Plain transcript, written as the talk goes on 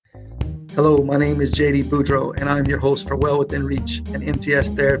Hello, my name is JD Boudreau, and I'm your host for Well Within Reach, an MTS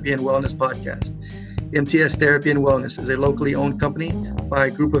Therapy and Wellness podcast. MTS Therapy and Wellness is a locally owned company by a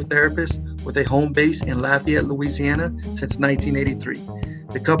group of therapists with a home base in Lafayette, Louisiana since 1983.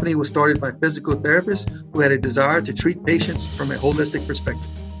 The company was started by physical therapists who had a desire to treat patients from a holistic perspective.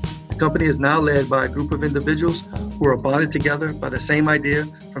 The company is now led by a group of individuals who are bonded together by the same idea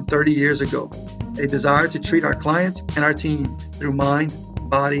from 30 years ago, a desire to treat our clients and our team through mind,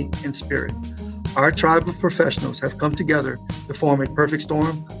 body, and spirit. Our tribe of professionals have come together to form a perfect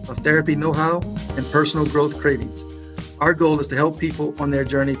storm of therapy know-how and personal growth cravings. Our goal is to help people on their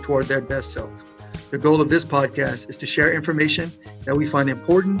journey toward their best self. The goal of this podcast is to share information that we find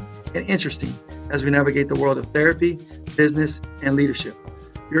important and interesting as we navigate the world of therapy, business, and leadership.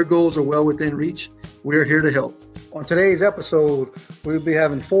 Your goals are well within reach. We are here to help. On today's episode, we'll be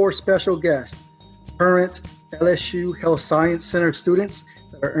having 4 special guests, current LSU Health Science Center students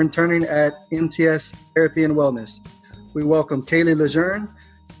that are interning at MTS Therapy and Wellness. We welcome Kaylee Lejeune,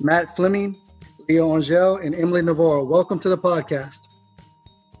 Matt Fleming, Leah Angel, and Emily Navarro. Welcome to the podcast.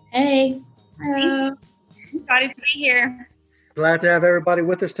 Hey. Hello. Excited to be here. Glad to have everybody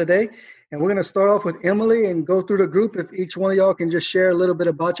with us today. And we're going to start off with Emily and go through the group. If each one of y'all can just share a little bit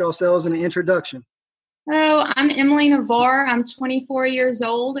about yourselves in an introduction. Hello, I'm Emily Navarro. I'm 24 years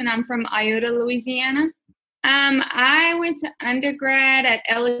old and I'm from Iota, Louisiana. I went to undergrad at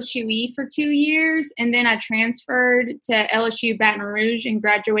LSUE for 2 years, and then I transferred to LSU Baton Rouge and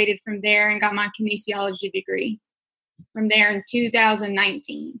graduated from there and got my kinesiology degree from there in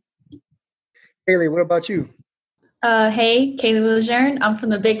 2019. Kaylee, what about you? Hey, Kaylee Lejeune. I'm from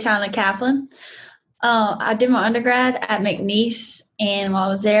the big town of Kaplan. I did my undergrad at McNeese, and while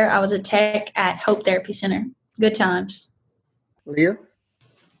I was there, I was a tech at Hope Therapy Center. Good times. Leah?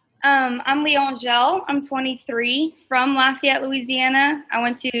 I'm Leah Angel. I'm 23 from Lafayette, Louisiana. I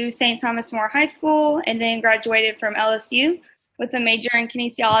went to St. Thomas More High School and then graduated from LSU with a major in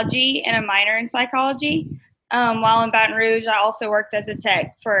kinesiology and a minor in psychology. While in Baton Rouge, I also worked as a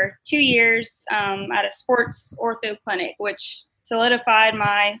tech for 2 years at a sports ortho clinic, which solidified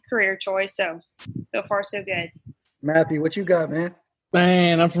my career choice. So far, so good. Matthew, what you got, man?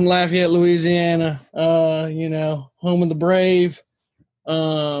 Man, I'm from Lafayette, Louisiana. Home of the brave.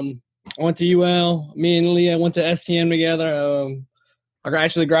 I went to UL. Me and Leah went to STM together. I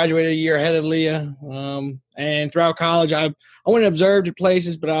actually graduated a year ahead of Leah. And throughout college, I went and observed at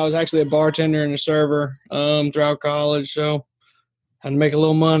places, but I was actually a bartender and a server throughout college, so had to make a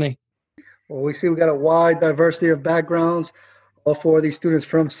little money. Well, we see we got a wide diversity of backgrounds. All 4 of these students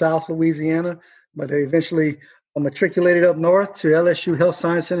from South Louisiana, but they eventually matriculated up north to LSU Health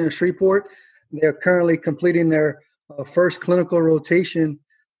Science Center in Shreveport. They're currently completing their first clinical rotation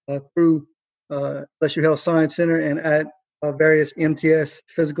through LSU Health Science Center and at various MTS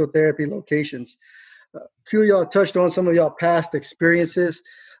physical therapy locations. A few of y'all touched on some of y'all past experiences.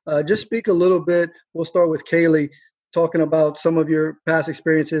 Just speak a little bit. We'll start with Kaylee, talking about some of your past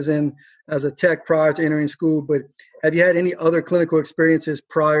experiences as a tech prior to entering school. But have you had any other clinical experiences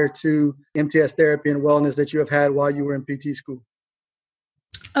prior to MTS Therapy and Wellness that you have had while you were in PT school?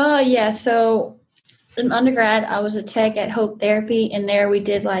 Yeah. So in undergrad, I was a tech at Hope Therapy, and there we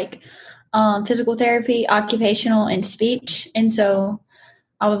did physical therapy, occupational, and speech. And so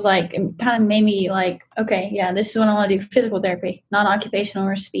I was it kind of made me okay, yeah, this is what I want to do: physical therapy, not occupational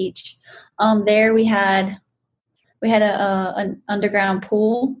or speech. There we had an underground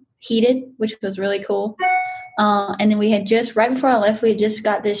pool, heated, which was really cool. And then we had right before I left, we had just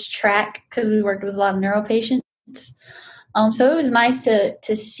got this track because we worked with a lot of neuro patients. So it was nice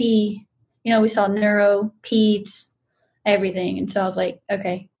to see, we saw neuro, peds, everything. And so I was like,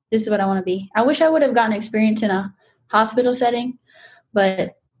 okay, this is what I want to be. I wish I would have gotten experience in a hospital setting,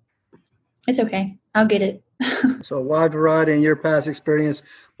 but it's okay. I'll get it. So a wide variety in your past experience,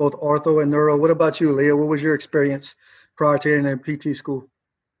 both ortho and neuro. What about you, Leah? What was your experience prior to entering PT school?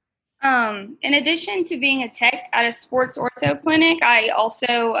 In addition to being a tech at a sports ortho clinic, I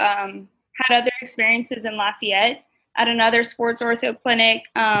also had other experiences in Lafayette at another sports ortho clinic,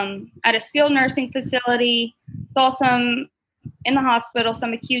 at a skilled nursing facility, saw some in the hospital,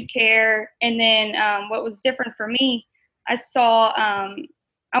 some acute care. And then what was different for me, I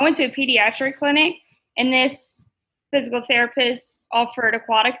went to a pediatric clinic, and this physical therapist offered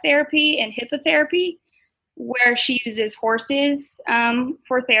aquatic therapy and hippotherapy, where she uses horses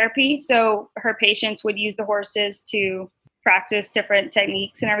for therapy. So her patients would use the horses to practice different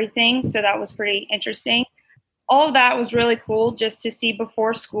techniques and everything. So that was pretty interesting. All of that was really cool just to see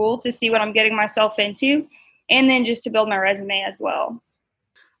before school, to see what I'm getting myself into, and then just to build my resume as well.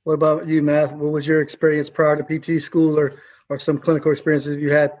 What about you, Matt? What was your experience prior to PT school or or some clinical experiences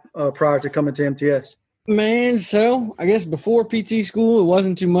you had prior to coming to MTS? Man, so I guess before PT school, it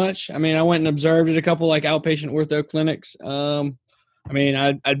wasn't too much. I mean, I went and observed at a couple like outpatient ortho clinics. I mean,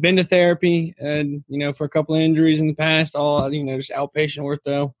 I'd been to therapy and, for a couple of injuries in the past, all, just outpatient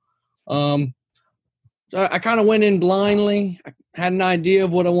ortho. So I kind of went in blindly. I had an idea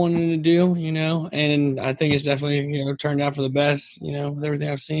of what I wanted to do, and I think it's definitely, turned out for the best, with everything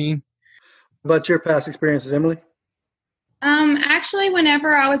I've seen. But your past experiences, Emily? Actually,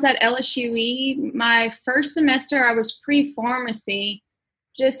 whenever I was at LSUE, my first semester, I was pre-pharmacy.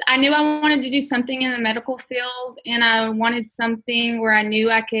 I knew I wanted to do something in the medical field, and I wanted something where I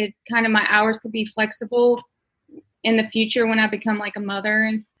knew I could my hours could be flexible in the future when I become like a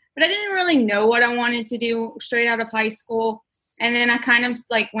mother. But I didn't really know what I wanted to do straight out of high school. And then I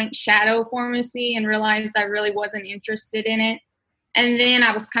went shadow pharmacy and realized I really wasn't interested in it. And then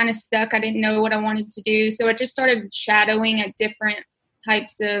I was kind of stuck. I didn't know what I wanted to do. So I just started shadowing at different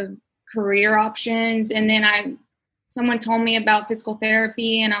types of career options. And then someone told me about physical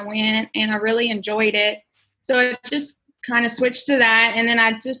therapy, and I went and I really enjoyed it. So I just kind of switched to that. And then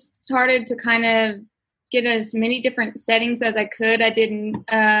I just started to kind of get as many different settings as I could. I did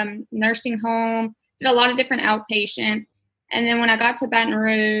nursing home, did a lot of different outpatient. And then when I got to Baton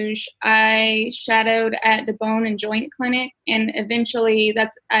Rouge, I shadowed at the Bone and Joint Clinic, and eventually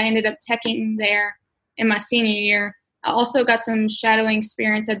I ended up teching there in my senior year. I also got some shadowing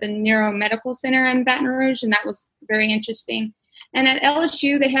experience at the Neuromedical Center in Baton Rouge, and that was very interesting. And at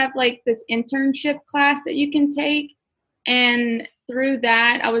LSU, they have this internship class that you can take, and through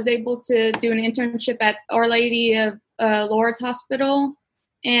that, I was able to do an internship at Our Lady of Lourdes Hospital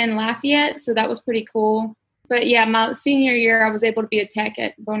in Lafayette, so that was pretty cool. But yeah, my senior year, I was able to be a tech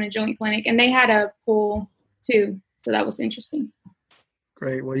at Bone and Joint Clinic, and they had a pool too, so that was interesting.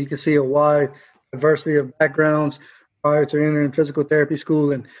 Great. Well, you can see a wide diversity of backgrounds prior to entering physical therapy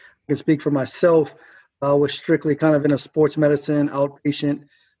school, and I can speak for myself. I was strictly kind of in a sports medicine outpatient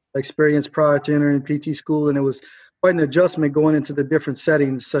experience prior to entering PT school, and it was quite an adjustment going into the different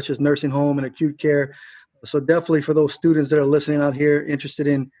settings, such as nursing home and acute care. So definitely for those students that are listening out here interested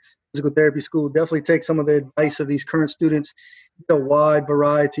in physical therapy school, definitely take some of the advice of these current students, a wide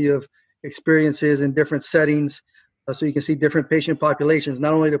variety of experiences in different settings, so you can see different patient populations,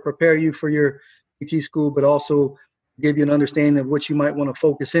 not only to prepare you for your PT school, but also give you an understanding of what you might want to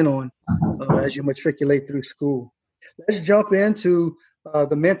focus in on as you matriculate through school. Let's jump into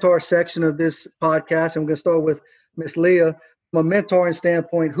the mentor section of this podcast. I'm going to start with Ms. Leah. From a mentoring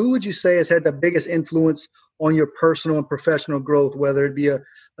standpoint, who would you say has had the biggest influence on your personal and professional growth, whether it be a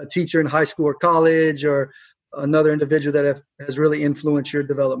teacher in high school or college or another individual that has really influenced your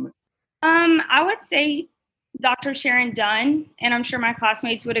development? I would say Dr. Sharon Dunn, and I'm sure my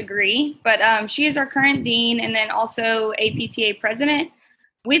classmates would agree, but she is our current dean and then also APTA president.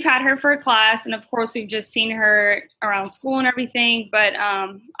 We've had her for a class, and of course we've just seen her around school and everything, but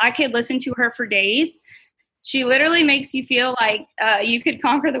I could listen to her for days. She literally makes you feel like you could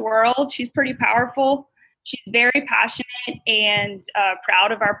conquer the world. She's pretty powerful. She's very passionate and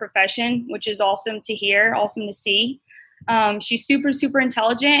proud of our profession, which is awesome to hear, awesome to see. She's super, super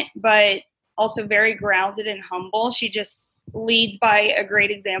intelligent, but also very grounded and humble. She just leads by a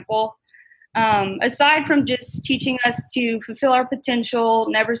great example. Aside from just teaching us to fulfill our potential,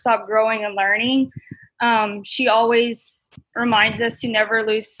 never stop growing and learning, she always reminds us to never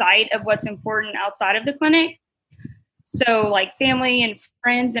lose sight of what's important outside of the clinic. So like family and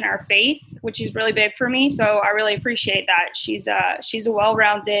friends and our faith, which is really big for me. So I really appreciate that. She's a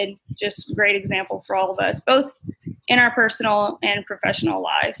well-rounded, just great example for all of us, both in our personal and professional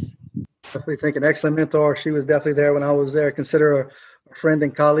lives. Definitely think an excellent mentor. She was definitely there when I was there. Consider her a friend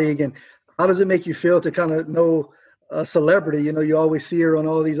and colleague. And how does it make you feel to kind of know a celebrity? You always see her on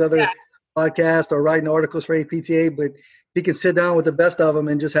all these other podcasts or writing articles for APTA, but you can sit down with the best of them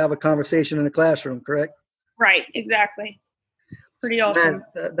and just have a conversation in the classroom, correct? Right, exactly. Pretty awesome.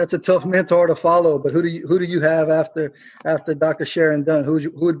 That's a tough mentor to follow, but who do you have after Dr. Sharon Dunn? Who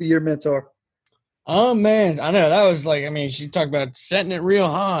would be your mentor? Oh man, I know that was she talked about setting it real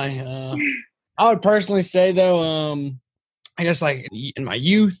high. I would personally say though, I guess in my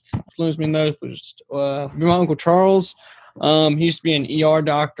youth, influenced me most was my Uncle Charles. He used to be an ER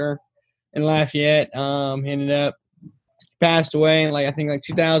doctor in Lafayette. He ended up passed away in I think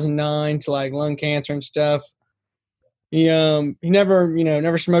 2009 to lung cancer and stuff. He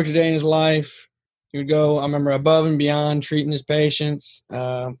never smoked a day in his life. He would go, I remember, above and beyond treating his patients.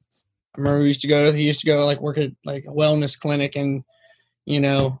 I remember he used to go work at a wellness clinic, and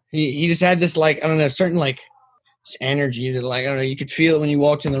he just had this certain this energy that I don't know, you could feel it when you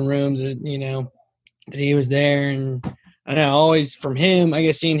walked in the room that that he was there. And I know always from him, I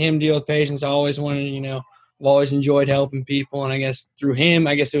guess seeing him deal with patients, I always wanted, I've always enjoyed helping people. And I guess through him,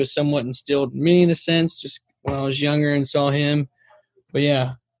 I guess it was somewhat instilled in me in a sense, just when I was younger and saw him. But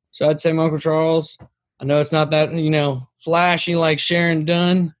yeah, so I'd say my Uncle Charles. I know it's not that, flashy like Sharon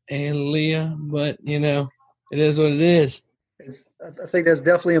Dunn and Leah, but, it is what it is. I think that's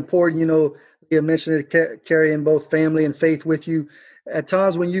definitely important. You mentioned it, carrying both family and faith with you. At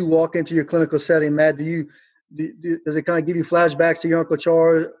times when you walk into your clinical setting, Matt, does it kind of give you flashbacks to your Uncle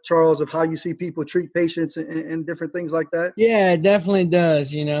Charles of how you see people treat patients and different things like that? Yeah, it definitely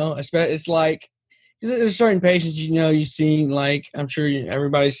does. It's like there's certain patients you see, like I'm sure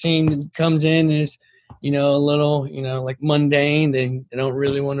everybody's seen, comes in and it's a little like mundane. They don't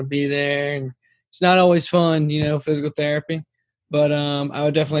really want to be there, and it's not always fun. Physical therapy. But I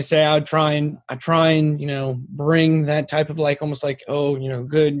would definitely say I try and bring that type of like almost like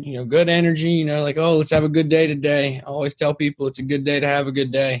good energy, like let's have a good day today. I always tell people it's a good day to have a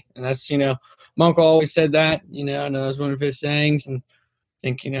good day, and that's my uncle always said that. I know it's one of his sayings, and I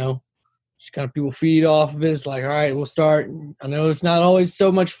think just kind of people feed off of it. It's like, all right, we'll start. I know it's not always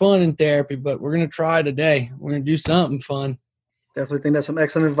so much fun in therapy, but we're gonna try today. We're gonna do something fun. Definitely think that's some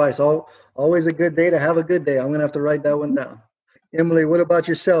excellent advice. Always a good day to have a good day. I'm going to have to write that one down. Emily, what about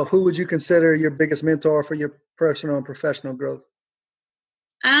yourself? Who would you consider your biggest mentor for your personal and professional growth?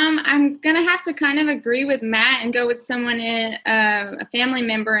 I'm going to have to kind of agree with Matt and go with someone, a family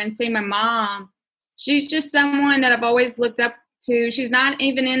member, and say my mom. She's just someone that I've always looked up to. She's not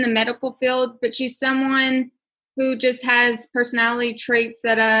even in the medical field, but she's someone who just has personality traits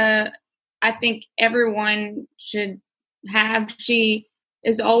that I think everyone should have. She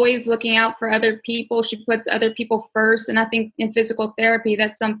is always looking out for other people. She puts other people first. And I think in physical therapy,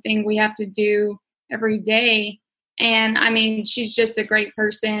 that's something we have to do every day. And I mean, she's just a great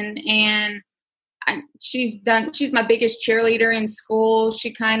person. And she's my biggest cheerleader in school.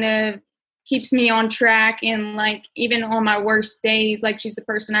 She kind of keeps me on track. And like, even on my worst days, like she's the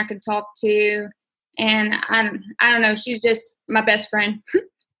person I could talk to. And I don't know, she's just my best friend.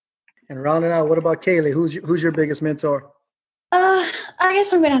 And rounding out, what about Kaylee? Who's your biggest mentor? I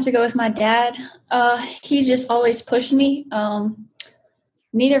guess I'm gonna have to go with my dad. He just always pushed me.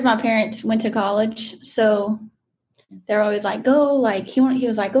 Neither of my parents went to college, so they're always like, "Go!" Like he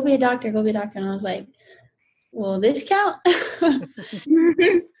was like, "Go be a doctor, go be a doctor," and I was like, "Will this count?"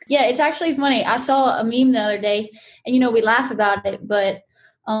 Yeah, it's actually funny. I saw a meme the other day, and we laugh about it, but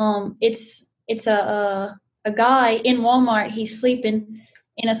it's a guy in Walmart. He's sleeping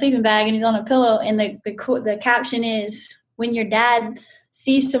in a sleeping bag, and he's on a pillow, and the caption is, when your dad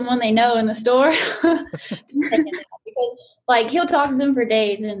sees someone they know in the store, because like he'll talk to them for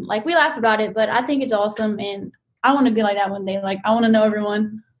days, and like we laugh about it, but I think it's awesome, and I want to be like that one day. Like I want to know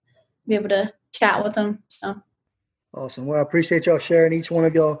everyone, be able to chat with them. So awesome. Well, I appreciate y'all sharing each one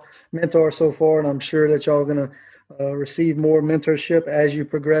of y'all mentors so far, and I'm sure that y'all are gonna receive more mentorship as you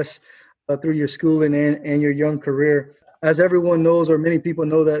progress through your schooling and your young career. As everyone knows, or many people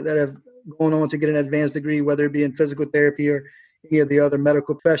know that have going on to get an advanced degree, whether it be in physical therapy or any of the other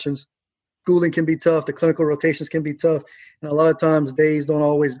medical professions, schooling can be tough. The clinical rotations can be tough. And a lot of times days don't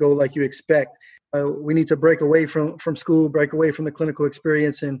always go like you expect. We need to break away from school, break away from the clinical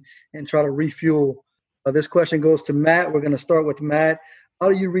experience and try to refuel. This question goes to Matt. We're going to start with Matt. How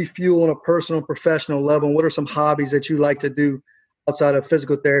do you refuel on a personal and professional level? What are some hobbies that you like to do outside of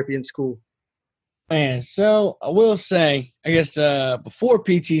physical therapy in school? Man, so I will say, I guess before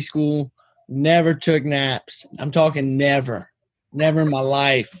PT school, never took naps. I'm talking never in my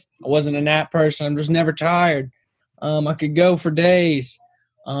life. I wasn't a nap person. I'm just never tired. I could go for days.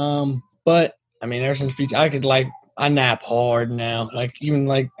 But I mean, ever since PT, I nap hard now. Like even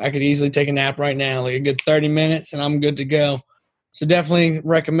like I could easily take a nap right now, like a good 30 minutes and I'm good to go. So definitely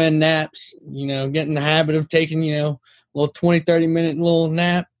recommend naps, get in the habit of taking, a little 20, 30 minute little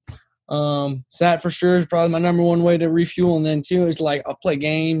nap. So that for sure is probably my number one way to refuel. And then too is like I'll play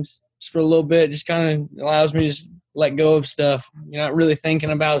games just for a little bit, just kind of allows me to just let go of stuff. You're not really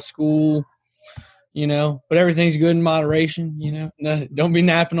thinking about school, but everything's good in moderation, No, don't be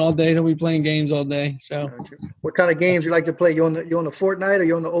napping all day, don't be playing games all day. So what kind of games you like to play? You on the Fortnite or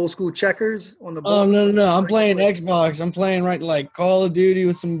you on the old school checkers on the board? Oh no. I'm playing Xbox. I'm playing like Call of Duty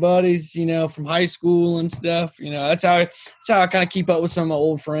with some buddies, from high school and stuff. That's how I kind of keep up with some of my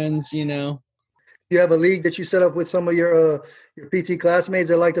old friends, You have a league that you set up with some of your PT classmates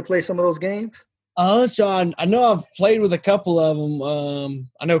that like to play some of those games? So I know I've played with a couple of them.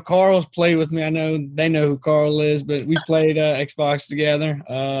 I know Carl's played with me. I know they know who Carl is, but we played Xbox together.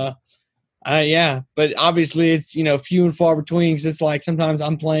 Yeah, but obviously it's, few and far between because it's like sometimes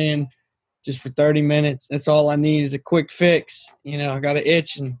I'm playing just for 30 minutes. That's all I need is a quick fix. You know, I got an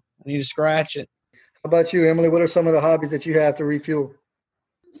itch and I need to scratch it. How about you, Emily? What are some of the hobbies that you have to refuel?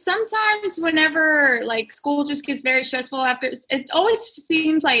 Sometimes whenever like school just gets very stressful after, it always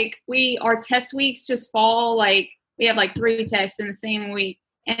seems like our test weeks just fall, like we have like 3 tests in the same week.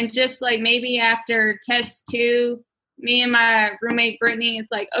 And just like maybe after test 2, me and my roommate Brittany,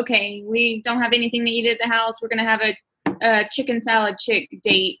 it's like, okay, we don't have anything to eat at the house. We're going to have a chicken salad chick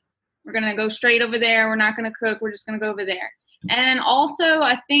date. We're going to go straight over there. We're not going to cook. We're just going to go over there. And also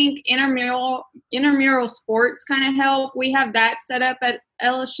I think intramural sports kind of help. We have that set up at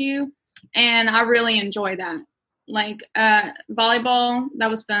LSU and I really enjoy that. Like volleyball, that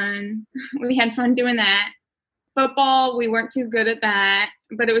was fun. We had fun doing that. Football, we weren't too good at that,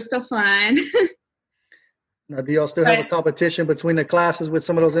 but it was still fun. Now, do y'all still have a competition between the classes with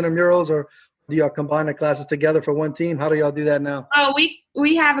some of those intramurals, or do y'all combine the classes together for one team? How do y'all do that now? Oh,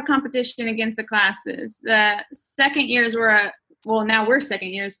 we have a competition against the classes. The second years now we're second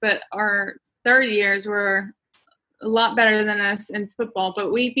years, but our third years were a lot better than us in football.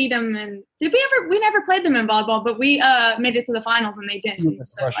 But we beat them we never played them in volleyball, but we made it to the finals and they didn't.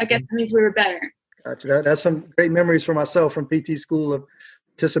 So I guess that means we were better. Gotcha. That's some great memories for myself from PT school of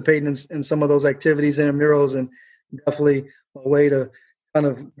participating in some of those activities and murals, and definitely a way to kind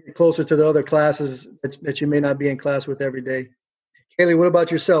of get closer to the other classes that you may not be in class with every day. Kaylee, what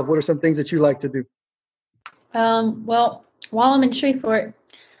about yourself? What are some things that you like to do? Well, while I'm in Shreveport,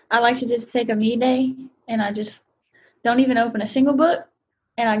 I like to just take a me day and I just don't even open a single book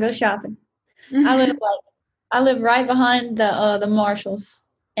and I go shopping. Mm-hmm. I live right behind the Marshalls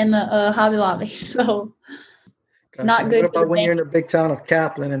and the Hobby Lobby, so gotcha. Not good. What about when you're in the big town of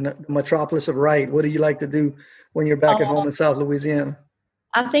Kaplan and the metropolis of Wright? What do you like to do when you're back at home in South Louisiana?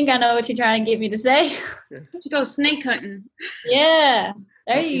 I think I know what you're trying to get me to say. You go snake hunting. Yeah,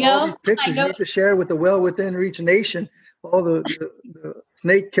 there you go. All these pictures you need to share with the Well Within Reach Nation, all the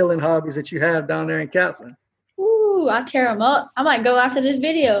snake killing hobbies that you have down there in Kaplan. Ooh, I tear them up. I might go after this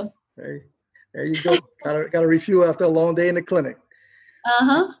video. There you go. Got to refuel after a long day in the clinic.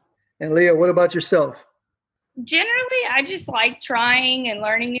 Uh-huh. And Leah, what about yourself? Generally, I just like trying and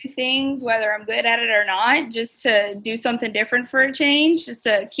learning new things, whether I'm good at it or not, just to do something different for a change, just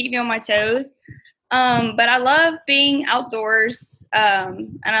to keep me on my toes. But I love being outdoors,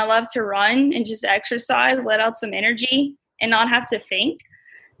 and I love to run and just exercise, let out some energy, and not have to think.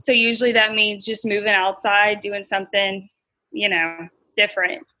 So usually that means just moving outside, doing something,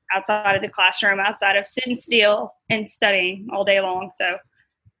 different outside of the classroom, outside of sitting still and studying all day long. So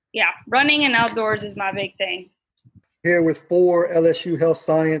yeah, running and outdoors is my big thing. Here with 4 LSU Health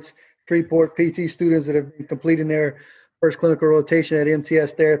Science Shreveport PT students that have been completing their first clinical rotation at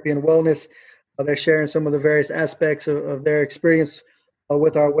MTS Therapy and Wellness. They're sharing some of the various aspects of their experience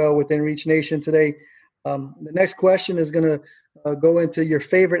with our Well Within Reach Nation today. The next question is going to go into your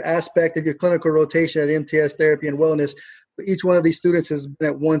favorite aspect of your clinical rotation at MTS Therapy and Wellness. Each one of these students has been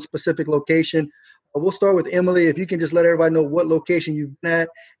at one specific location. We'll start with Emily. If you can just let everybody know what location you've been at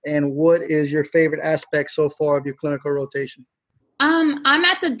and what is your favorite aspect so far of your clinical rotation. I'm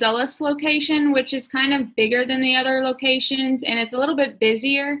at the Dulles location, which is kind of bigger than the other locations, and it's a little bit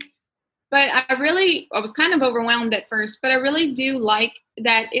busier. But I was kind of overwhelmed at first, but I really do like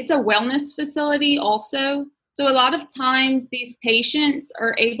that it's a wellness facility also. So a lot of times these patients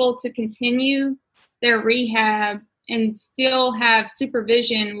are able to continue their rehab and still have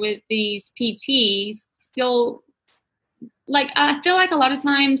supervision with these PTs. Still, I feel like a lot of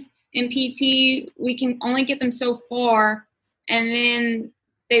times in PT, we can only get them so far, and then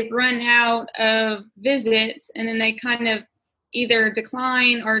they run out of visits, and then they kind of either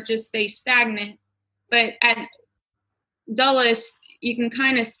decline or just stay stagnant. But at Dulles, you can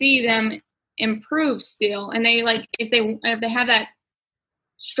kind of see them improve still, and they if they have that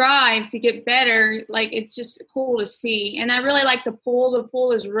strive to get better, it's just cool to see. And I really like the pool. The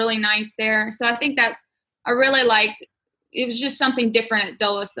pool is really nice there. So I think I really liked, it was just something different at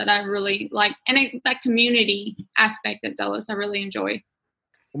Dulles that I really liked. And that community aspect at Dulles, I really enjoy.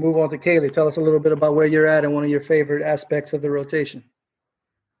 We'll move on to Kaylee. Tell us a little bit about where you're at and one of your favorite aspects of the rotation.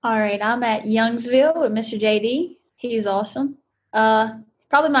 All right. I'm at Youngsville with Mr. JD. He's awesome.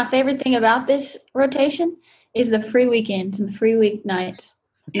 Probably my favorite thing about this rotation is the free weekends and the free weeknights.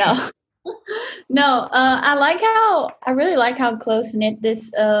 No. I really like how close-knit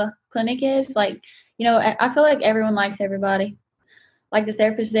this clinic is. I feel like everyone likes everybody. Like the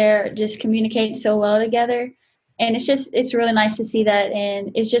therapists there just communicate so well together. And it's really nice to see that.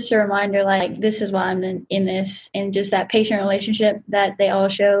 And it's just a reminder, this is why I'm in this, and just that patient relationship that they all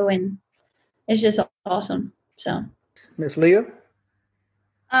show. And it's just awesome. So, Miss Leah?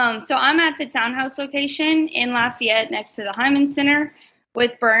 So I'm at the Townhouse location in Lafayette next to the Hyman Center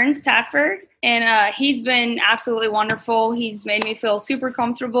with Burns Tafford. And he's been absolutely wonderful. He's made me feel super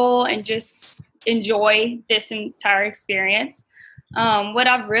comfortable and just enjoy this entire experience. What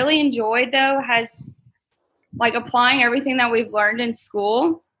I've really enjoyed, though, has like applying everything that we've learned in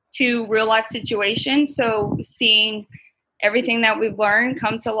school to real life situations. So seeing everything that we've learned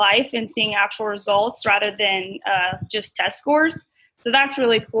come to life and seeing actual results rather than just test scores. So that's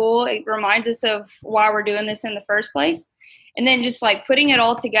really cool. It reminds us of why we're doing this in the first place. And then just like putting it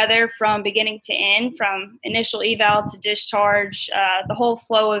all together from beginning to end, from initial eval to discharge, the whole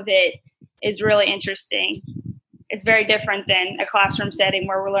flow of it is really interesting. It's very different than a classroom setting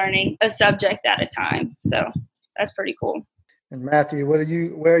where we're learning a subject at a time. So that's pretty cool. And Matthew,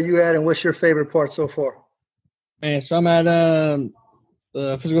 where are you at, and what's your favorite part so far? Man, so I'm at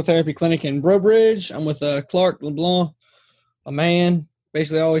the physical therapy clinic in Breaux Bridge. I'm with Clark LeBlanc, a man.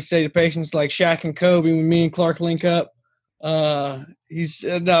 Basically, I always say to patients like Shaq and Kobe when me and Clark link up. He's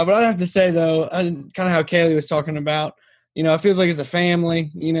no, but I have to say though, kind of how Kaylee was talking about. You know, it feels like it's a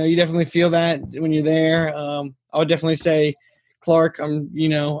family. You know, you definitely feel that when you're there. I would definitely say Clark. Out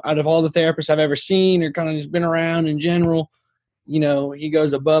of all the therapists I've ever seen or kind of just been around in general, you know, he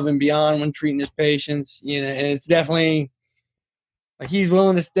goes above and beyond when treating his patients. You know, and it's definitely like he's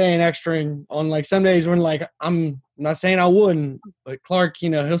willing to stay an extra on like some days when like I'm not saying I wouldn't, but Clark, you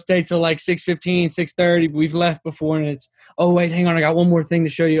know, he'll stay till like 6:15, 6:30. We've left before and it's, oh wait, hang on, I got one more thing to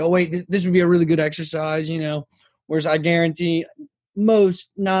show you. Oh wait, this would be a really good exercise, you know. Whereas I guarantee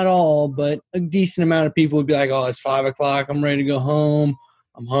most, not all, but a decent amount of people would be like, oh, it's 5 o'clock. I'm ready to go home.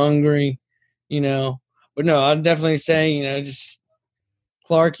 I'm hungry, you know. But no, I'd definitely say, you know, just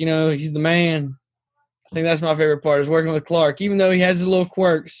Clark, you know, he's the man. I think that's my favorite part is working with Clark. Even though he has his little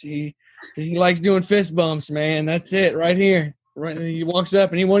quirks, he likes doing fist bumps, man. That's it right here. Right, he walks up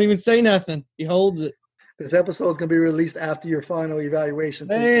and he won't even say nothing. He holds it. This episode is going to be released after your final evaluation.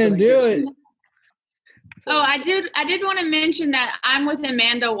 So man, do it. Oh, I did want to mention that I'm with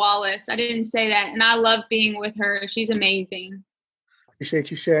Amanda Wallace. I didn't say that, and I love being with her. She's amazing. Appreciate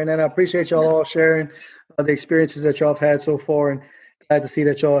you sharing that. I appreciate y'all all sharing the experiences that y'all have had so far, and glad to see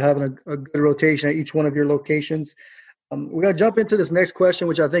that y'all are having a good rotation at each one of your locations. We're going to jump into this next question,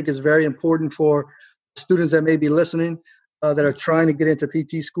 which I think is very important for students that may be listening that are trying to get into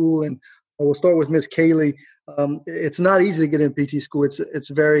PT school. And we'll start with Ms. Kaylee. It's not easy to get in PT school. It's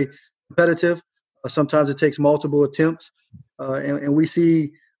very competitive. Sometimes it takes multiple attempts. And we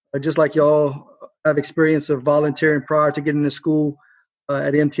see, just like y'all have experience of volunteering prior to getting to school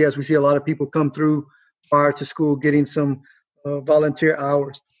at MTS, we see a lot of people come through prior to school getting some volunteer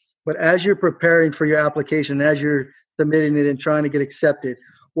hours. But as you're preparing for your application, as you're submitting it and trying to get accepted,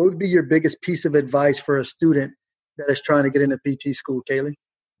 what would be your biggest piece of advice for a student that is trying to get into PT school, Kaylee?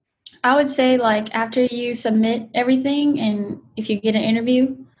 I would say, like, after you submit everything and if you get an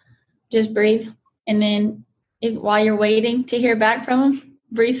interview, just breathe. And then while you're waiting to hear back from them,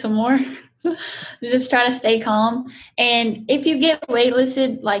 breathe some more. Just try to stay calm. And if you get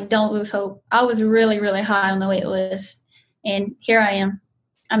waitlisted, like, don't lose hope. I was really, really high on the wait list. And here I am.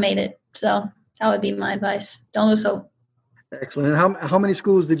 I made it. So that would be my advice. Don't lose hope. Excellent. And how many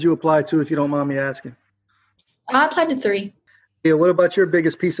schools did you apply to, if you don't mind me asking? I applied to 3. Yeah, what about your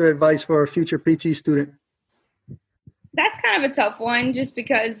biggest piece of advice for a future PT student? That's kind of a tough one just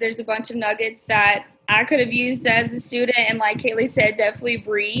because there's a bunch of nuggets that I could have used as a student. And like Kaylee said, definitely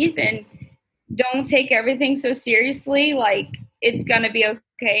breathe and don't take everything so seriously. Like, it's going to be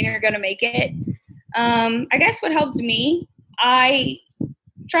okay and you're going to make it. I guess what helped me, I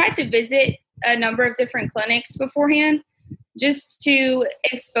tried to visit a number of different clinics beforehand just to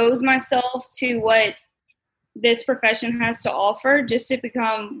expose myself to what this profession has to offer, just to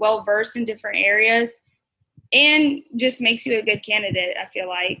become well-versed in different areas. And just makes you a good candidate, I feel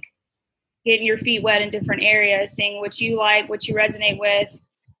like. Getting your feet wet in different areas, seeing what you like, what you resonate with.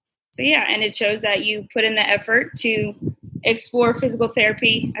 So, yeah, and it shows that you put in the effort to explore physical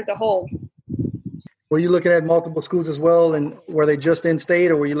therapy as a whole. Were you looking at multiple schools as well, and were they just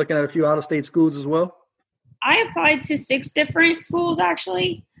in-state, or were you looking at a few out-of-state schools as well? I applied to 6 different schools,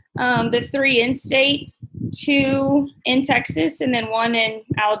 actually. The 3 in-state, 2 in Texas, and then 1 in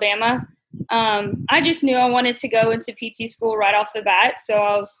Alabama. I just knew I wanted to go into PT school right off the bat, so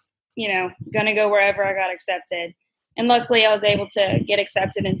I was, going to go wherever I got accepted. And luckily, I was able to get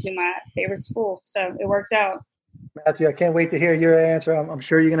accepted into my favorite school, so it worked out. Matthew, I can't wait to hear your answer. I'm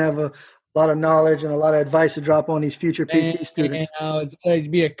sure you're going to have a lot of knowledge and a lot of advice to drop on these future PT students. And I would say to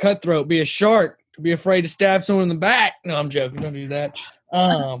be a cutthroat, be a shark, to be afraid to stab someone in the back. No, I'm joking. Don't do that.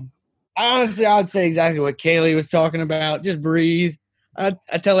 Honestly, I would say exactly what Kaylee was talking about. Just breathe.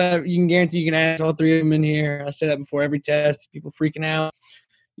 I tell that you can guarantee you can ask all three of them in here. I say that before every test. People freaking out.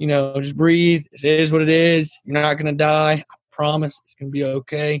 Just breathe. It is what it is. You're not gonna die. I promise. It's gonna be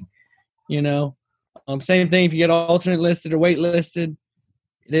okay. Same thing if you get alternate listed or wait listed.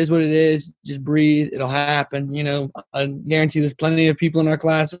 It is what it is. Just breathe. It'll happen. I guarantee there's plenty of people in our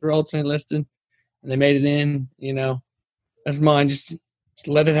class that are alternate listed and they made it in. That's mine. Just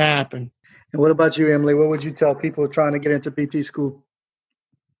let it happen. And what about you, Emily? What would you tell people trying to get into PT school?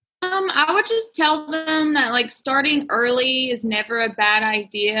 I would just tell them that starting early is never a bad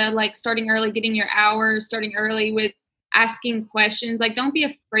idea. Starting early, getting your hours, starting early with asking questions. Don't be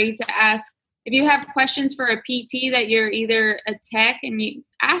afraid to ask. If you have questions for a PT that you're either a tech and you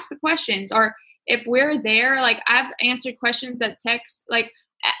ask the questions, or if we're there, I've answered questions that techs,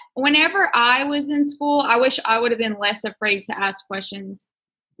 whenever I was in school, I wish I would have been less afraid to ask questions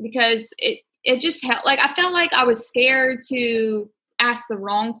because it just helped. I felt like I was scared to ask the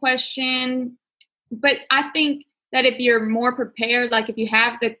wrong question. But I think that if you're more prepared, if you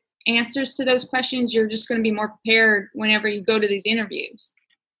have the answers to those questions, you're just going to be more prepared whenever you go to these interviews.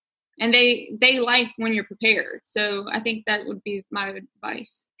 And they like when you're prepared. So I think that would be my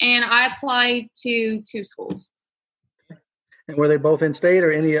advice. And I applied to 2 schools. And were they both in state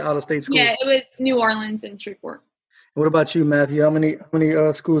or any out-of-state schools? Yeah, it was New Orleans and Shreveport. What about you, Matthew? How many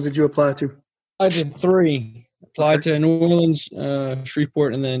schools did you apply to? I did 3. Applied to New Orleans,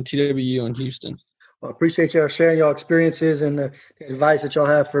 Shreveport, and then TWU in Houston. Well, I appreciate y'all sharing y'all experiences and the advice that y'all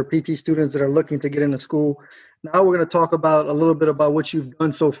have for PT students that are looking to get into school. Now we're going to talk about a little bit about what you've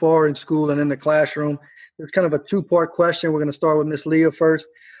done so far in school and in the classroom. It's kind of a 2-part question. We're going to start with Miss Leah first.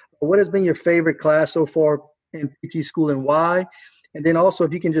 What has been your favorite class so far in PT school and why? And then also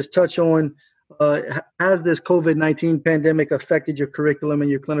if you can just touch on has this COVID-19 pandemic affected your curriculum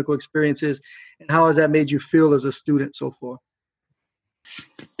and your clinical experiences, and how has that made you feel as a student so far?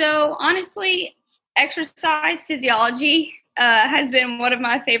 So honestly, exercise physiology has been one of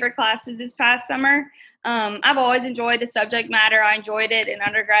my favorite classes this past summer. I've always enjoyed the subject matter. I enjoyed it in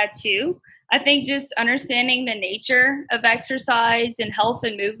undergrad too. I think just understanding the nature of exercise and health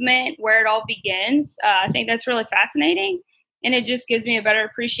and movement, where it all begins, I think that's really fascinating. And it just gives me a better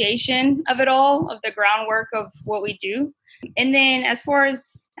appreciation of it all, of the groundwork of what we do. And then as far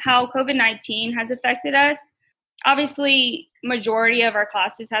as how COVID-19 has affected us, obviously majority of our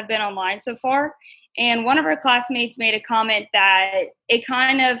classes have been online so far. And one of our classmates made a comment that it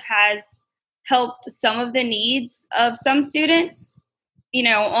kind of has helped some of the needs of some students.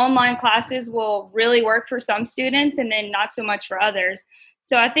 Online classes will really work for some students and then not so much for others.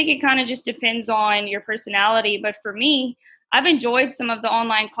 So I think it kind of just depends on your personality. But for me, I've enjoyed some of the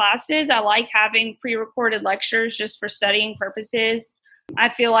online classes. I like having pre-recorded lectures just for studying purposes. I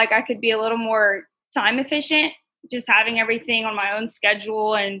feel like I could be a little more time efficient, just having everything on my own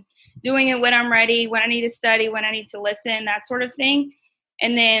schedule and doing it when I'm ready, when I need to study, when I need to listen, that sort of thing.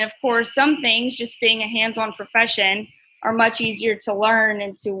 And then, of course, some things, just being a hands-on profession, are much easier to learn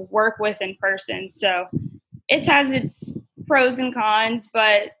and to work with in person. So it has its pros and cons,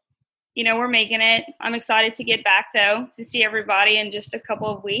 but we're making it. I'm excited to get back, though, to see everybody in just a couple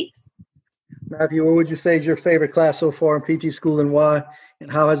of weeks. Matthew, what would you say is your favorite class so far in PT school and why?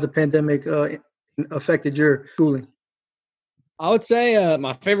 And how has the pandemic affected your schooling? I would say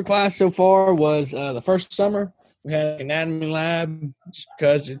my favorite class so far was the first summer. We had an anatomy lab just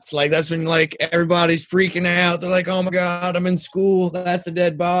because it's that's when everybody's freaking out. They're like, oh, my God, I'm in school. That's a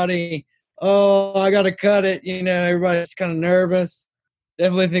dead body. Oh, I got to cut it. Everybody's kind of nervous.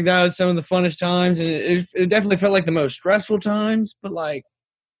 Definitely think that was some of the funnest times, and it definitely felt like the most stressful times. But I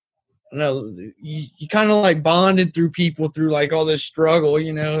don't know, you kind of bonded through people through all this struggle.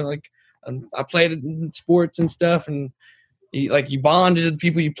 I played in sports and stuff, and you bonded with the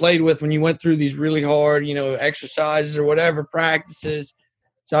people you played with when you went through these really hard, exercises or whatever practices.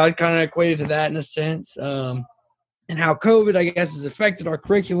 So I'd kind of equate it to that in a sense. And how COVID, I guess, has affected our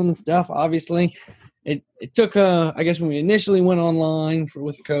curriculum and stuff. Obviously, it took I guess when we initially went online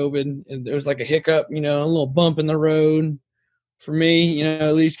with COVID, there was a hiccup, a little bump in the road for me,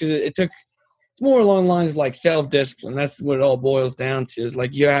 at least because it's more along the lines of self-discipline. That's what it all boils down to, is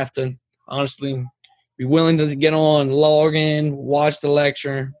you have to honestly be willing to get on, log in, watch the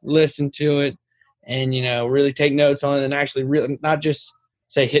lecture, listen to it, and, really take notes on it, and actually really not just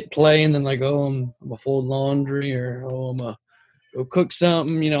say hit play and then I'm a fold laundry, or, I'm a go cook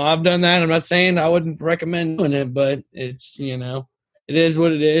something. I've done that. I'm not saying I wouldn't recommend doing it, but it's, it is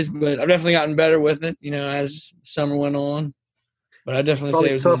what it is. But I've definitely gotten better with it, as summer went on. But I definitely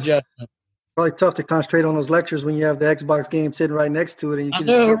say it was an adjustment. Probably tough to concentrate on those lectures when you have the Xbox game sitting right next to it. And you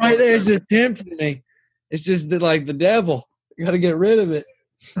can right there. It's just tempting me. It's just the devil. You got to get rid of it.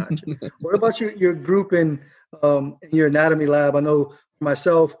 Gotcha. What about your group in your anatomy lab? I know for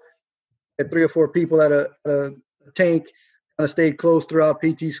myself, I had 3 or 4 people at a tank, kind of stayed close throughout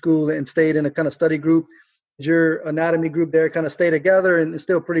PT school and stayed in a kind of study group. Did your anatomy group there kind of stay together and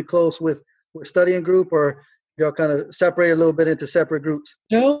still pretty close with studying group, or y'all kind of separate a little bit into separate groups?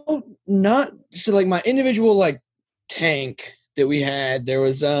 No, not so. Like my individual like tank that we had, there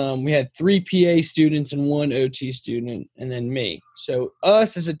was we had 3 PA students and 1 OT student, and then me. So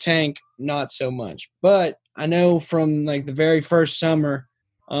us as a tank, not so much. But I know from like the very first summer,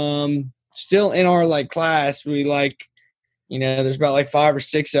 still in our like class, we like, you know, there's about like 5 or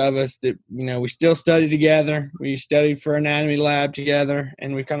 6 of us that, you know, we still study together. We studied for anatomy lab together,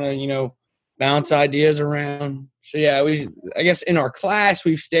 and we kind of, you know, bounce ideas around. So yeah, I guess in our class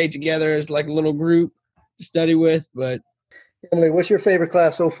we've stayed together as like a little group to study with. But Emily, what's your favorite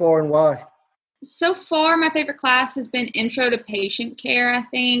class so far and why? So far, my favorite class has been Intro to Patient Care, I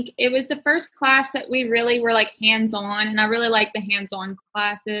think. It was the first class that we really were like hands-on, and I really like the hands-on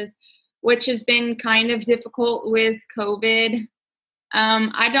classes, which has been kind of difficult with COVID.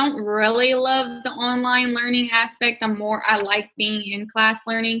 I don't really love the online learning aspect. I like being in class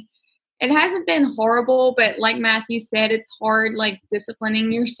learning. It hasn't been horrible, but like Matthew said, it's hard like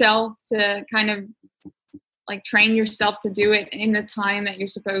disciplining yourself to kind of like train yourself to do it in the time that you're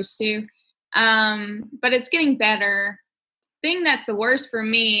supposed to. But it's getting better. Thing that's the worst for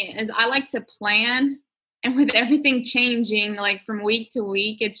me is I like to plan, and with everything changing like from week to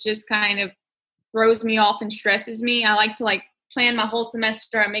week, it just kind of throws me off and stresses me. I like to like plan my whole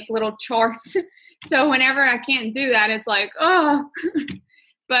semester. I make little charts. So whenever I can't do that, it's like, oh,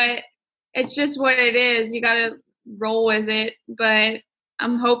 but it's just what it is. You got to roll with it. But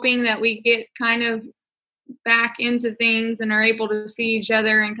I'm hoping that we get kind of back into things and are able to see each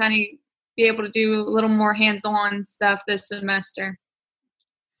other and kind of be able to do a little more hands-on stuff this semester.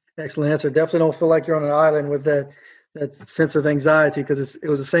 Excellent answer. Definitely don't feel like you're on an island with that sense of anxiety, because it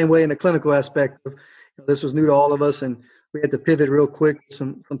was the same way in the clinical aspect of, this was new to all of us, and we had to pivot real quick,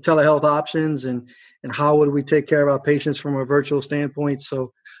 some telehealth options and how would we take care of our patients from a virtual standpoint.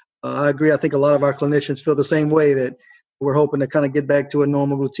 So I agree. I think a lot of our clinicians feel the same way, that we're hoping to kind of get back to a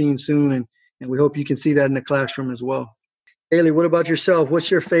normal routine soon, and we hope you can see that in the classroom as well. Haley, what about yourself? What's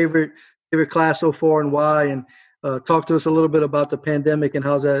your favorite class so far and why? And talk to us a little bit about the pandemic and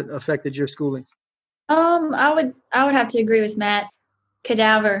how's that affected your schooling. I would have to agree with Matt.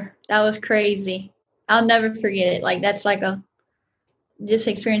 Cadaver, that was crazy. I'll never forget it. Like that's like just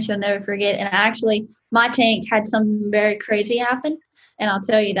experience you'll never forget. And actually, my tank had something very crazy happen, and I'll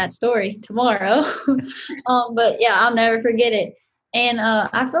tell you that story tomorrow. But yeah, I'll never forget it. And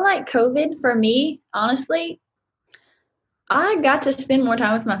I feel like COVID for me, honestly, I got to spend more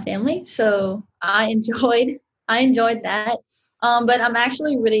time with my family, so I enjoyed that. But I'm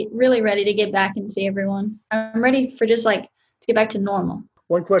actually really, really ready to get back and see everyone. I'm ready for just like to get back to normal.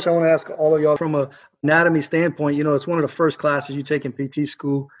 One question I want to ask all of y'all from an anatomy standpoint, it's one of the first classes you take in PT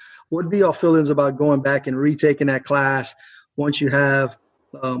school. What would be your feelings about going back and retaking that class once you have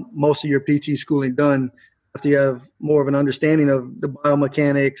most of your PT schooling done, after you have more of an understanding of the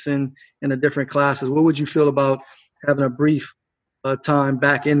biomechanics and the different classes? What would you feel about having a brief time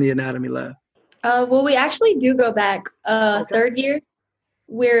back in the anatomy lab? Well, we actually do go back third year.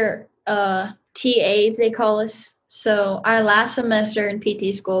 We're TAs, they call us. So our last semester in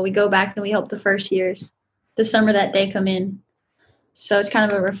PT school, we go back and we help the first years the summer that they come in. So it's kind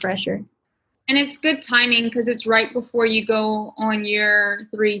of a refresher. And it's good timing because it's right before you go on your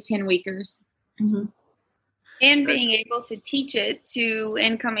 3 10-weekers. Mm-hmm. And being able to teach it to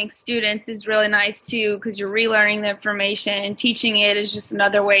incoming students is really nice too, because you're relearning the information, and teaching it is just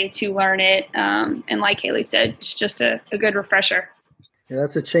another way to learn it. And like Haley said, it's just a good refresher. Yeah,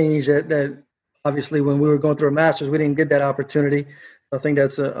 that's a change that obviously when we were going through a master's, we didn't get that opportunity. I think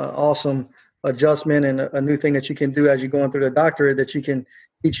that's an awesome adjustment and a new thing that you can do as you're going through the doctorate, that you can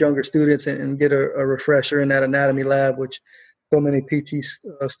teach younger students and get a refresher in that anatomy lab, which so many PT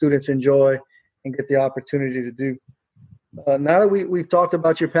students enjoy and get the opportunity to do. Now that we've talked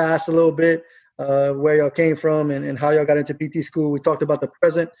about your past a little bit, where y'all came from and how y'all got into PT school, we talked about the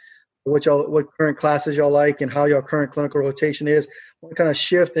present, what current classes y'all like and how your current clinical rotation is. What kind of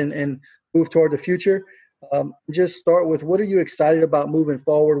shift and move toward the future? Just start with, what are you excited about moving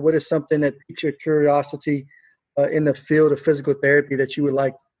forward? What is something that piques your curiosity in the field of physical therapy that you would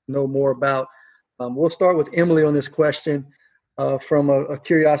like to know more about? We'll start with Emily on this question. From a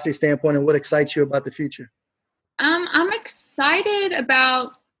curiosity standpoint, and what excites you about the future? I'm excited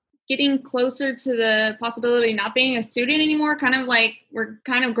about getting closer to the possibility of not being a student anymore. Kind of like we're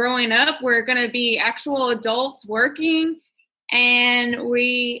kind of growing up. We're going to be actual adults working. and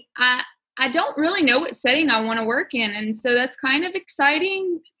I don't really know what setting I want to work in, and so that's kind of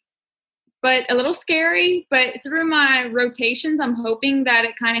exciting, but a little scary. But through my rotations, I'm hoping that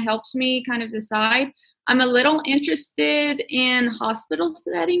it kind of helps me kind of decide. I'm a little interested in hospital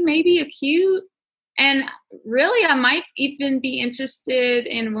setting, maybe acute. And really, I might even be interested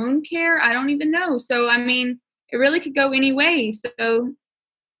in wound care. I don't even know. So, I mean, it really could go any way. So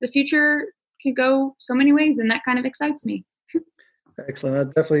the future could go so many ways, and that kind of excites me.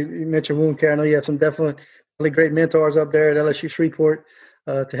 Excellent. You mentioned wound care. I know you have some definitely really great mentors up there at LSU Shreveport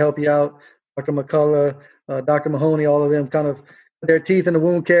to help you out. Dr. McCullough, Dr. Mahoney, all of them kind of put their teeth in the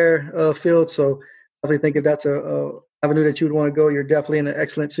wound care field. So definitely think if that's a avenue that you would want to go, you're definitely in an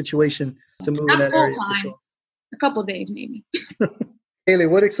excellent situation to move in that area. For sure. A couple of days, maybe. Haley,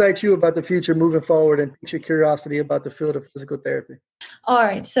 what excites you about the future moving forward and piques your curiosity about the field of physical therapy? All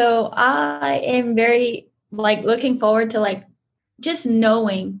right. So I am very looking forward to just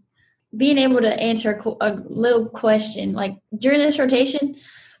knowing, being able to answer a little question. During this rotation,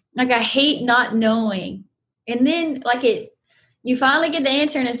 I hate not knowing. And then you finally get the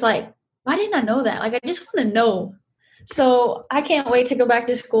answer and it's like, why didn't I know that? I just want to know. So I can't wait to go back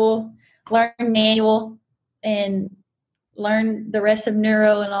to school, learn manual, and learn the rest of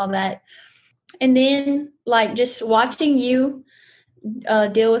neuro and all that. And then just watching you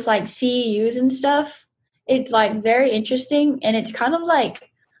deal with CEUs and stuff, it's very interesting. And it's kind of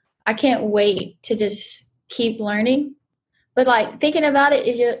I can't wait to just keep learning. But thinking about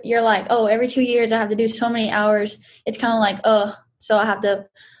it, you're oh, every 2 years I have to do so many hours. It's kind of so I have to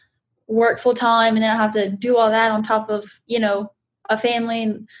work full time and then I have to do all that on top of, a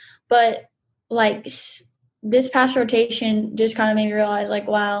family. But this past rotation just kind of made me realize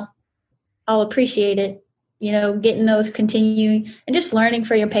wow, I'll appreciate it, getting those continuing and just learning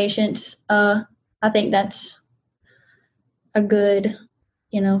for your patients. I think that's a good,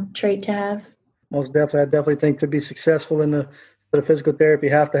 trait to have. Most definitely. I definitely think to be successful in the physical therapy,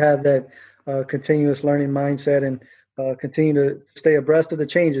 you have to have that continuous learning mindset and continue to stay abreast of the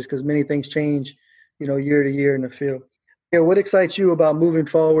changes because many things change, year to year in the field. Yeah, what excites you about moving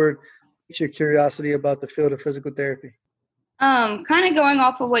forward? What's your curiosity about the field of physical therapy? Kind of going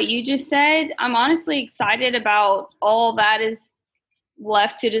off of what you just said, I'm honestly excited about all that is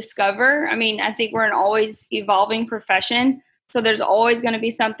left to discover. I mean, I think we're an always evolving profession. So there's always going to be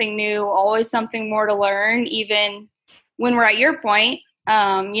something new, always something more to learn, even when we're at your point,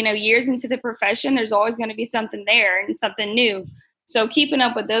 years into the profession, there's always going to be something there and something new. So keeping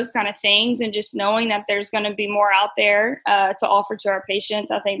up with those kind of things and just knowing that there's going to be more out there to offer to our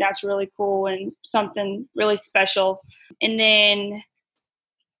patients, I think that's really cool and something really special. And then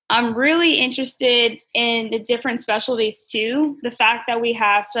I'm really interested in the different specialties too. The fact that we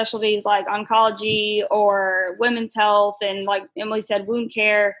have specialties like oncology or women's health and like Emily said, wound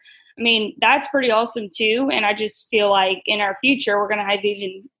care. I mean, that's pretty awesome too. And I just feel like in our future, we're going to have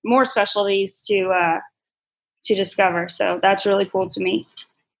even more specialties to discover. So that's really cool to me.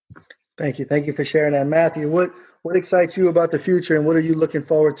 Thank you. Thank you for sharing that. Matthew, what excites you about the future and what are you looking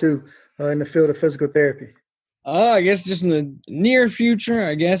forward to in the field of physical therapy? I guess just in the near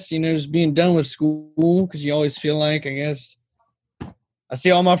future, just being done with school because you always feel I see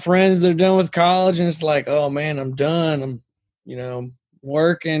all my friends that are done with college and it's oh man, I'm done. I'm,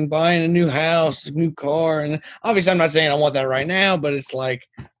 working, buying a new house, a new car. And obviously I'm not saying I want that right now, but it's kind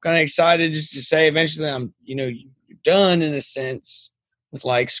of excited just to say eventually I'm, you're done in a sense with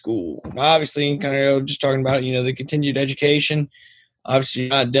school. And obviously kind of just talking about, the continued education. Obviously you're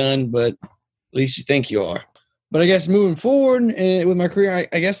not done, but at least you think you are. But I guess moving forward with my career,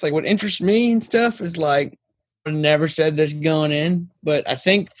 I guess what interests me and stuff is I never said this going in, but I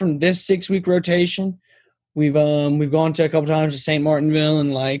think from this 6-week rotation, we've gone to a couple times to St. Martinville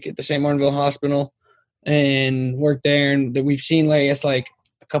and at the St. Martinville Hospital and worked there, and that we've seen a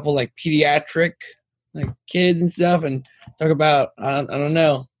couple pediatric kids and stuff, and talk about I don't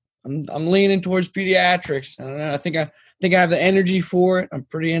know, I'm leaning towards pediatrics. I don't know. I think I have the energy for it. I'm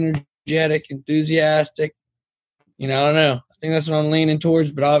pretty energetic, enthusiastic. I don't know. I think that's what I'm leaning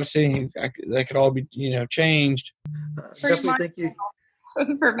towards, but obviously that could all be, changed. Definitely thank you.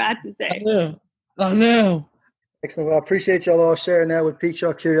 For Matt to say. I know. Excellent. Well, I appreciate y'all all sharing that with piqued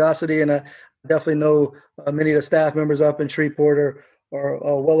your curiosity, and I definitely know many of the staff members up in Shreveport are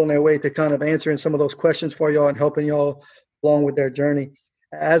well on their way to kind of answering some of those questions for y'all and helping y'all along with their journey.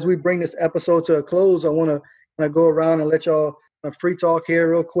 As we bring this episode to a close, I want to kind of go around and let y'all free talk here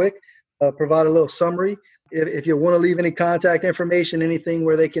real quick, provide a little summary. If you want to leave any contact information, anything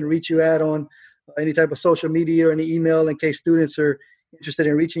where they can reach you at on any type of social media or any email in case students are interested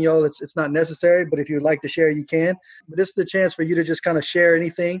in reaching y'all, it's not necessary, but if you'd like to share, you can. But this is the chance for you to just kind of share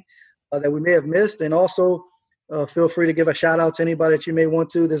anything that we may have missed. And also feel free to give a shout out to anybody that you may want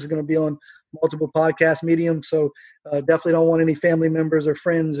to. This is going to be on multiple podcast mediums. So definitely don't want any family members or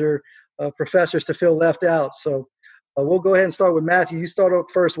friends or professors to feel left out. So we'll go ahead and start with Matthew. You start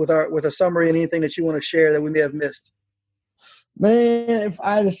off first with a summary and anything that you want to share that we may have missed. Man, if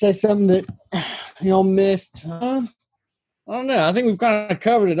I had to say something that missed, I don't know. I think we've kind of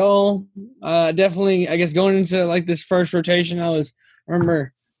covered it all. Definitely, I guess going into like this first rotation, I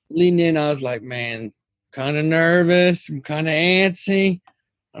remember leading in. I was like, man, kind of nervous. I'm kind of antsy.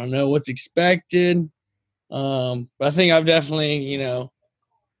 I don't know what's expected. But I think I've definitely, I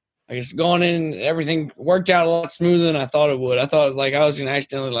guess gone in, everything worked out a lot smoother than I thought it would. I thought like I was going to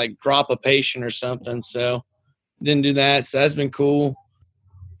accidentally like drop a patient or something. So didn't do that. So that's been cool.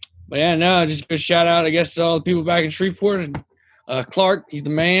 But yeah, no, just a shout out, I guess, to all the people back in Shreveport. And Clark, he's the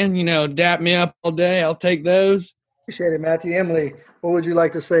man, dap me up all day. I'll take those. Appreciate it, Matthew. Emily, what would you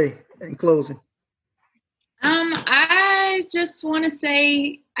like to say in closing? I just want to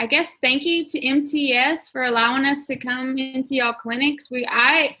say, I guess, thank you to MTS for allowing us to come into y'all clinics.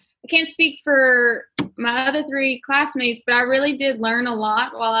 I can't speak for my other 3 classmates, but I really did learn a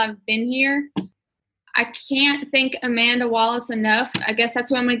lot while I've been here. I can't thank Amanda Wallace enough. I guess that's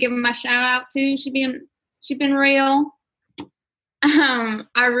who I'm going to give my shout out to. She's been real. She's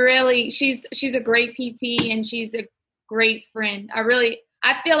a great PT and she's a great friend. I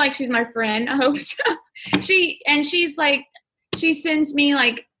feel like she's my friend. I hope so. She sends me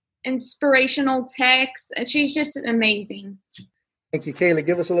like inspirational texts. She's just amazing. Thank you, Kaylee.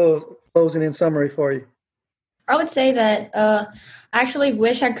 Give us a little closing in summary for you. I would say that I actually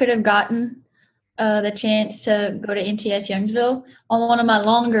wish I could have gotten the chance to go to MTS Youngsville on one of my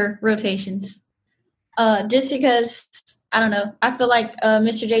longer rotations. Just because, I don't know, I feel like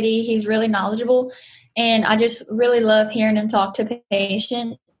Mr. JD, he's really knowledgeable, and I just really love hearing him talk to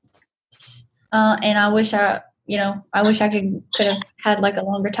patients. And I wish I could have had like a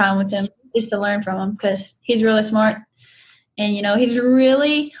longer time with him just to learn from him, because he's really smart and, he's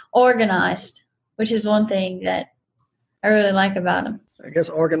really organized, which is one thing that I really like about him. I guess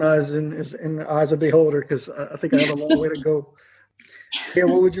organizing is in the eyes of the beholder, because I think I have a long way to go. Yeah,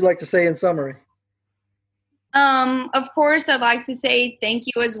 what would you like to say in summary? Of course, I'd like to say thank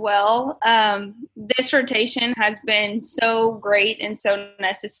you as well. This rotation has been so great and so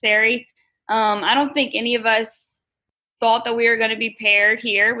necessary. I don't think any of us thought that we were going to be paired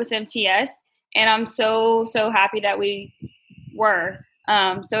here with MTS, and I'm so, so happy that we were.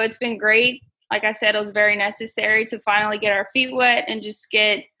 So it's been great. Like I said, it was very necessary to finally get our feet wet and just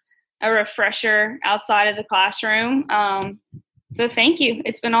get a refresher outside of the classroom. So thank you.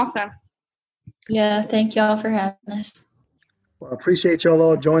 It's been awesome. Yeah, thank y'all for having us. Well, I appreciate y'all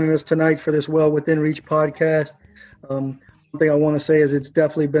all joining us tonight for this Well Within Reach podcast. One thing I want to say is it's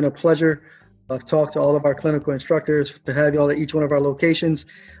definitely been a pleasure to talk to all of our clinical instructors, to have y'all at each one of our locations.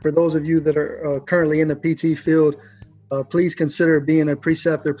 For those of you that are currently in the PT field, please consider being a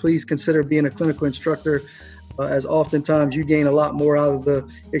preceptor. Please consider being a clinical instructor, as oftentimes you gain a lot more out of the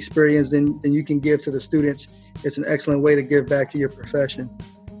experience than you can give to the students. It's an excellent way to give back to your profession.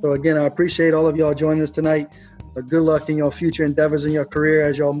 So again, I appreciate all of y'all joining us tonight. Good luck in your future endeavors in your career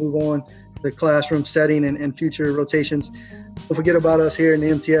as y'all move on to the classroom setting and future rotations. Don't forget about us here in the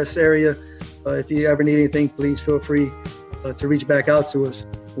MTS area. If you ever need anything, please feel free to reach back out to us.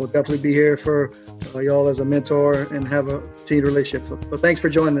 We'll definitely be here for y'all as a mentor and have a team relationship. So thanks for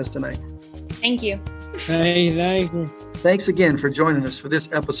joining us tonight. Thank you. Hey, thank you. Thanks again for joining us for this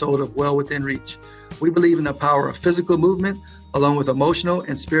episode of Well Within Reach. We believe in the power of physical movement along with emotional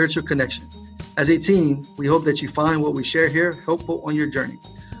and spiritual connection. As a team, we hope that you find what we share here helpful on your journey.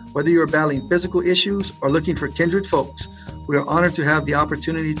 Whether you are battling physical issues or looking for kindred folks, we are honored to have the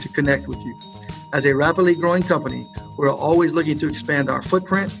opportunity to connect with you. As a rapidly growing company, we are always looking to expand our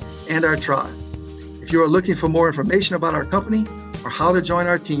footprint and our tribe. If you are looking for more information about our company or how to join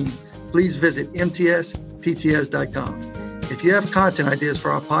our team, please visit mtspts.com. If you have content ideas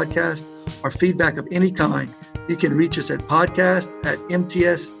for our podcast or feedback of any kind, you can reach us at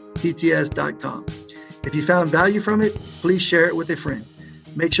podcast@mtspts.com. If you found value from it, please share it with a friend.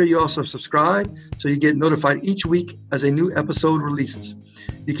 Make sure you also subscribe so you get notified each week as a new episode releases.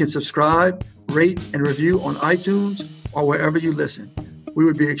 You can subscribe, rate, and review on iTunes or wherever you listen. We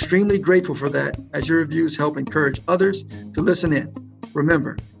would be extremely grateful for that, as your reviews help encourage others to listen in.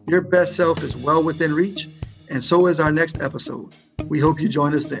 Remember, your best self is well within reach, and so is our next episode. We hope you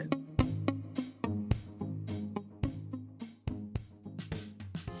join us then.